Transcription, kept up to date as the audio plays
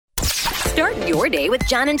Start your day with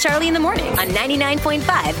John and Charlie in the morning on 99.5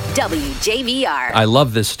 WJVR. I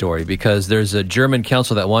love this story because there's a German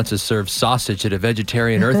council that wants to serve sausage at a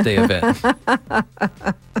vegetarian Earth Day event.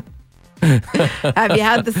 Have you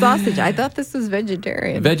had the sausage? I thought this was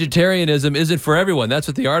vegetarian. Vegetarianism isn't for everyone. That's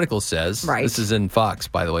what the article says. Right. This is in Fox,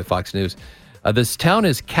 by the way, Fox News. This town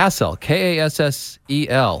is Kassel,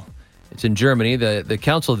 Kassel. It's in Germany. The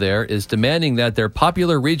council there is demanding that their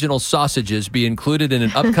popular regional sausages be included in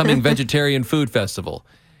an upcoming vegetarian food festival.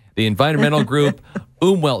 The environmental group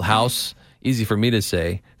Umwelthaus, easy for me to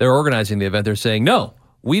say, they're organizing the event. They're saying, no,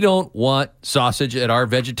 we don't want sausage at our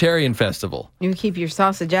vegetarian festival. You keep your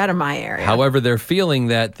sausage out of my area. However, they're feeling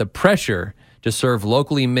that the pressure to serve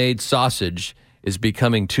locally made sausage is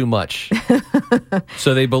becoming too much.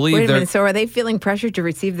 So they believe Wait a minute, so are they feeling pressure to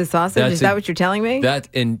receive the sausage? Is that what you're telling me? That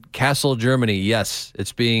in Kassel, Germany, yes.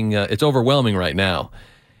 It's being, it's overwhelming right now.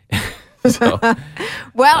 So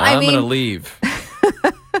well, I'm going to leave.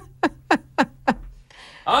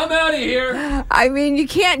 I'm out of here. I mean, you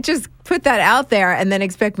can't just put that out there and then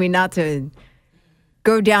expect me not to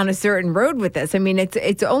go down a certain road with this. I mean,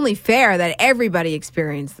 it's only fair that everybody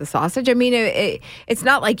experience the sausage. I mean, it's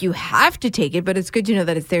not like you have to take it, but it's good to know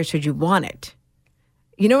that it's there should you want it.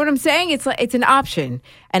 You know what I'm saying? It's an option.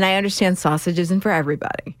 And I understand sausage isn't for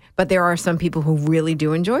everybody, but there are some people who really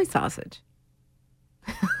do enjoy sausage.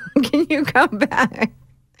 Can you come back?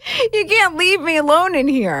 You can't leave me alone in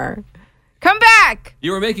here. Come back.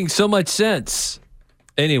 You were making so much sense.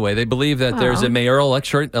 Anyway, they believe that there's a mayoral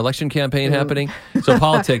election campaign happening. So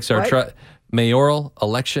politics are mayoral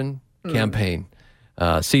election campaign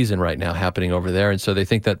season right now happening over there. And so they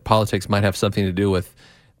think that politics might have something to do with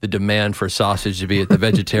the demand for sausage to be at the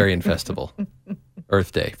vegetarian festival,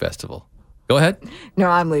 Earth Day festival. Go ahead. No,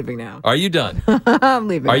 I'm leaving now. Are you done? I'm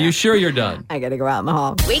leaving Are now. you sure you're done? I got to go out in the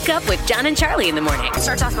hall. Wake up with John and Charlie in the morning.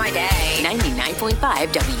 Starts off my day. 99.5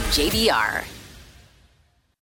 WJVR.